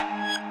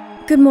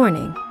Good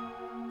morning.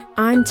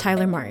 I'm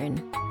Tyler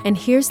Martin, and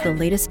here's the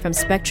latest from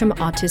Spectrum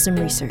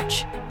Autism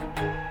Research.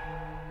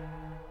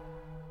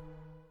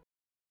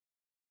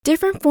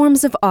 Different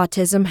forms of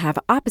autism have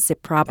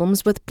opposite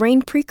problems with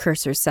brain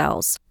precursor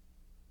cells.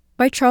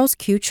 By Charles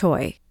Q.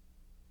 Choi.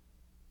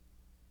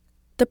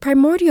 The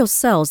primordial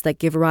cells that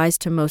give rise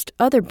to most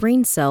other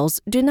brain cells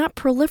do not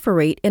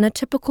proliferate in a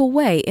typical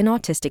way in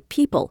autistic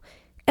people,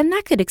 and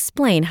that could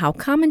explain how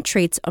common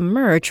traits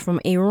emerge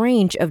from a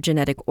range of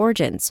genetic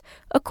origins,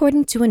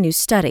 according to a new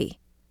study.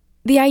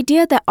 The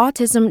idea that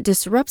autism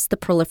disrupts the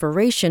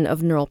proliferation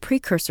of neural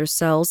precursor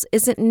cells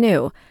isn't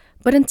new,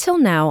 but until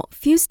now,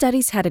 few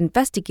studies had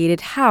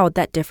investigated how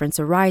that difference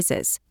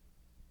arises.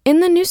 In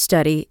the new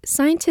study,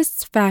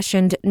 scientists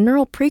fashioned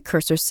neural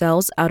precursor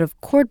cells out of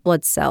cord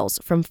blood cells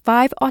from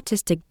 5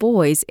 autistic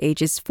boys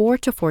ages 4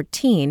 to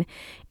 14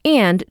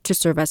 and, to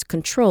serve as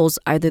controls,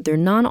 either their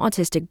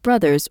non-autistic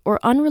brothers or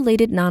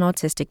unrelated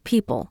non-autistic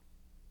people.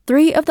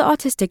 3 of the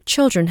autistic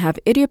children have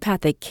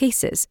idiopathic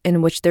cases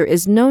in which there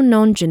is no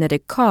known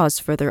genetic cause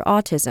for their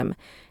autism.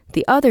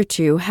 The other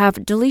 2 have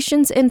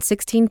deletions in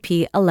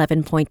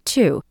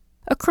 16p11.2,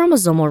 a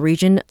chromosomal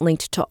region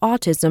linked to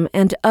autism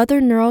and other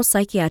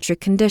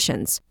neuropsychiatric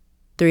conditions.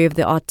 3 of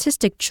the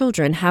autistic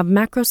children have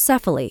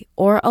macrocephaly,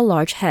 or a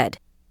large head.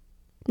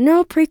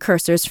 Neural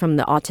precursors from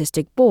the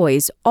autistic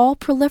boys all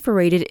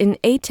proliferated in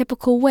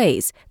atypical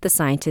ways, the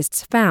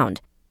scientists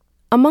found.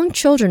 Among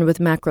children with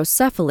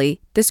macrocephaly,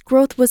 this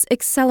growth was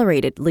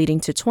accelerated, leading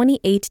to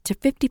 28 to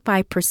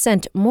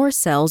 55% more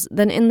cells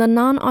than in the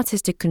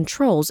non-autistic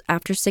controls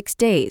after 6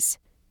 days.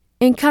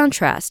 In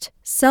contrast,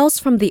 cells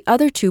from the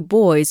other 2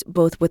 boys,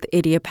 both with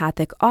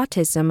idiopathic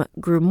autism,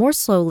 grew more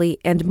slowly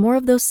and more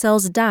of those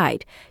cells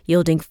died,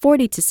 yielding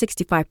 40 to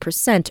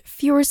 65%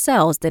 fewer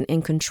cells than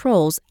in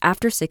controls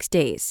after 6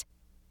 days.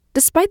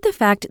 Despite the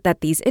fact that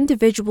these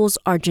individuals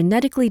are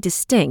genetically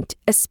distinct,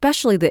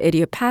 especially the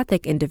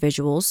idiopathic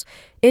individuals,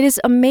 it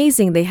is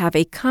amazing they have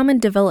a common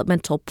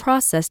developmental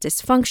process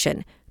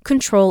dysfunction,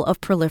 control of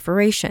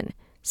proliferation,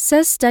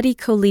 says study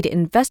co-lead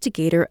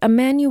investigator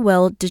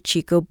Emmanuel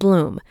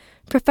DeCicco-Bloom,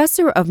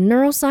 professor of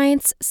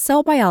neuroscience,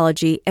 cell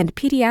biology, and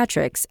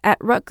pediatrics at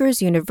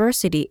Rutgers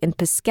University in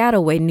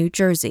Piscataway, New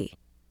Jersey.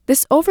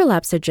 This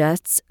overlap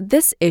suggests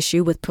this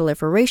issue with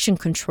proliferation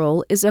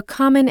control is a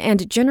common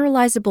and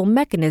generalizable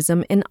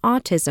mechanism in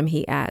autism,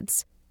 he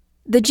adds.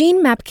 The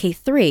gene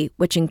MAPK3,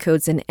 which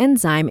encodes an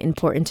enzyme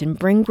important in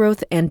brain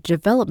growth and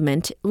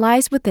development,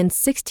 lies within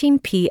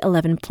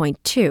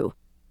 16p11.2.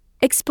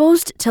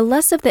 Exposed to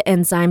less of the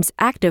enzyme's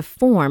active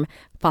form,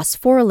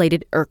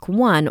 phosphorylated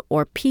ERK1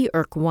 or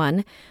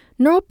pERK1,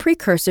 neural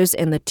precursors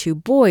in the 2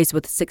 boys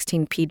with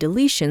 16p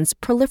deletions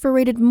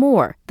proliferated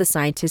more, the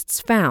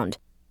scientists found.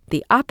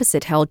 The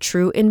opposite held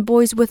true in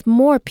boys with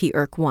more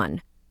pERK1.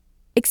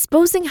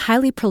 Exposing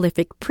highly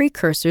prolific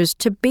precursors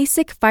to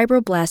basic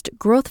fibroblast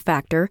growth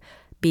factor,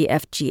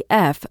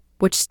 BFGF,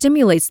 which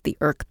stimulates the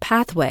ERK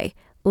pathway,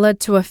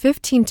 led to a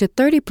 15 to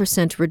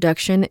 30%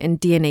 reduction in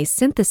DNA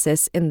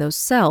synthesis in those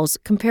cells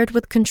compared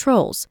with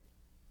controls.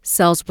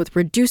 Cells with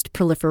reduced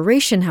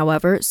proliferation,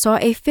 however, saw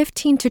a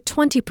 15 to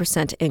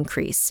 20%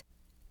 increase.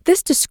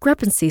 This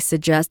discrepancy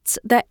suggests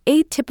that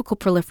atypical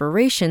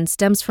proliferation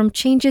stems from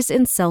changes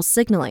in cell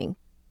signaling.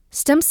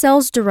 Stem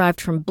cells derived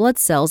from blood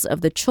cells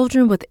of the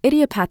children with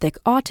idiopathic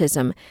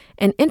autism,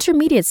 an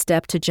intermediate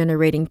step to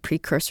generating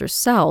precursor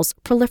cells,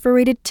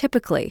 proliferated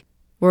typically,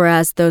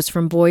 whereas those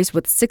from boys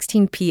with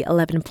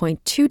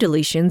 16p11.2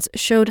 deletions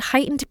showed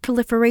heightened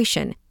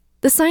proliferation.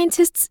 The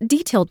scientists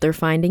detailed their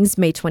findings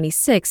May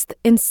 26th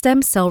in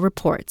Stem Cell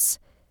Reports.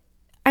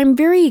 I'm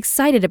very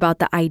excited about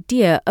the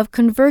idea of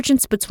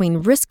convergence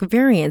between risk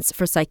variants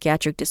for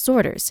psychiatric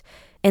disorders,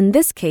 in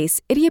this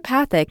case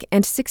idiopathic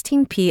and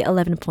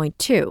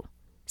 16p11.2,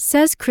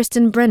 says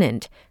Kristen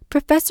Brennand,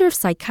 professor of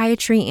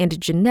psychiatry and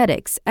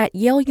genetics at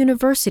Yale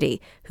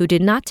University, who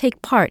did not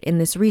take part in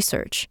this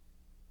research.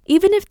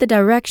 Even if the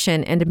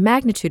direction and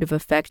magnitude of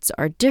effects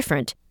are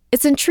different,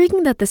 it's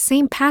intriguing that the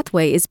same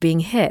pathway is being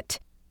hit.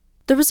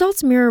 The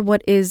results mirror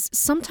what is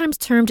sometimes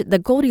termed the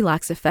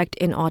Goldilocks effect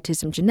in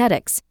autism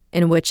genetics,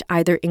 in which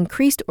either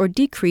increased or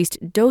decreased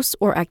dose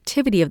or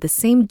activity of the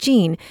same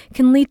gene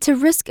can lead to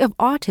risk of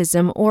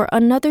autism or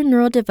another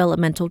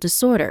neurodevelopmental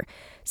disorder,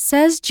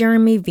 says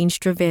Jeremy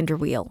Veenstra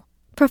Vanderweel,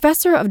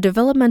 professor of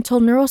developmental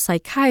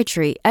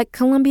neuropsychiatry at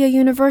Columbia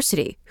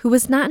University, who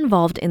was not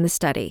involved in the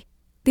study.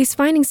 These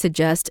findings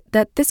suggest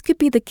that this could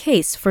be the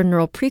case for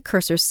neural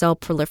precursor cell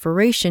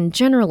proliferation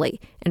generally,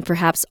 and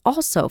perhaps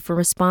also for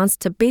response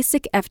to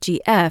basic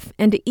FGF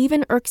and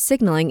even ERK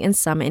signaling in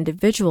some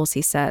individuals,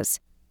 he says.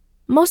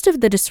 Most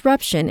of the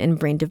disruption in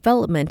brain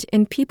development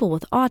in people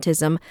with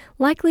autism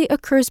likely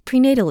occurs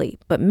prenatally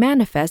but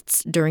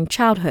manifests during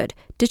childhood,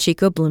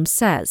 DeCicco-Bloom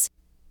says.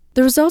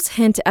 The results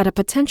hint at a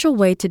potential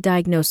way to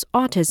diagnose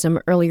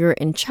autism earlier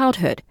in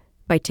childhood,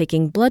 by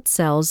taking blood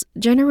cells,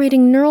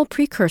 generating neural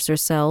precursor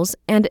cells,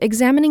 and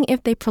examining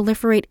if they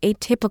proliferate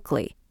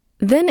atypically.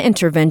 Then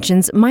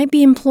interventions might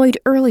be employed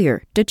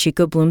earlier,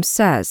 DeCicco-Bloom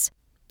says.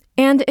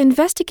 and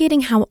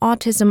investigating how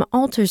autism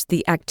alters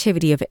the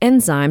activity of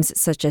enzymes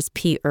such as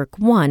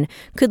PERK1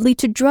 could lead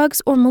to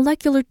drugs or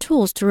molecular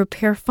tools to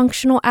repair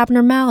functional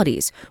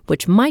abnormalities,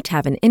 which might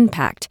have an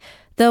impact,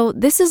 though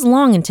this is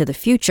long into the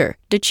future,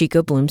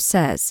 DeChico Bloom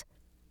says.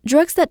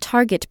 Drugs that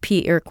target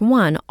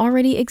PERK1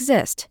 already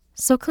exist,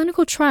 so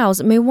clinical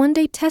trials may one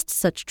day test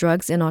such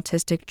drugs in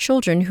autistic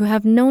children who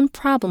have known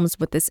problems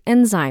with this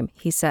enzyme,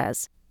 he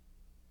says.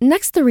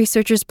 Next, the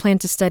researchers plan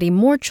to study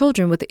more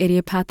children with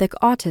idiopathic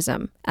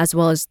autism, as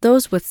well as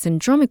those with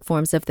syndromic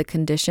forms of the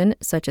condition,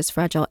 such as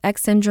Fragile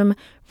X syndrome,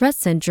 Rett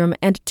syndrome,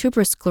 and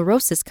tuberous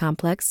sclerosis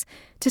complex,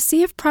 to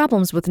see if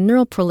problems with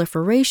neural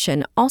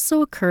proliferation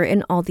also occur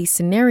in all these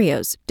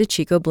scenarios,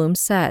 DeChico Bloom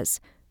says.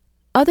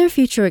 Other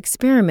future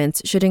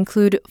experiments should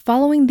include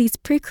following these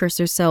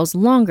precursor cells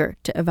longer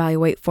to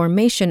evaluate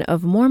formation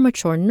of more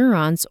mature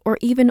neurons or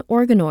even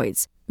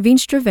organoids,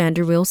 Veenstra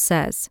Vanderwiel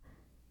says.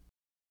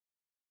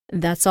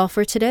 That's all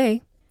for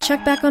today.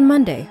 Check back on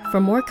Monday for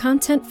more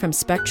content from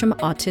Spectrum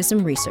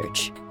Autism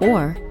Research,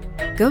 or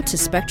go to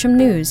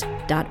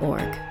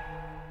spectrumnews.org.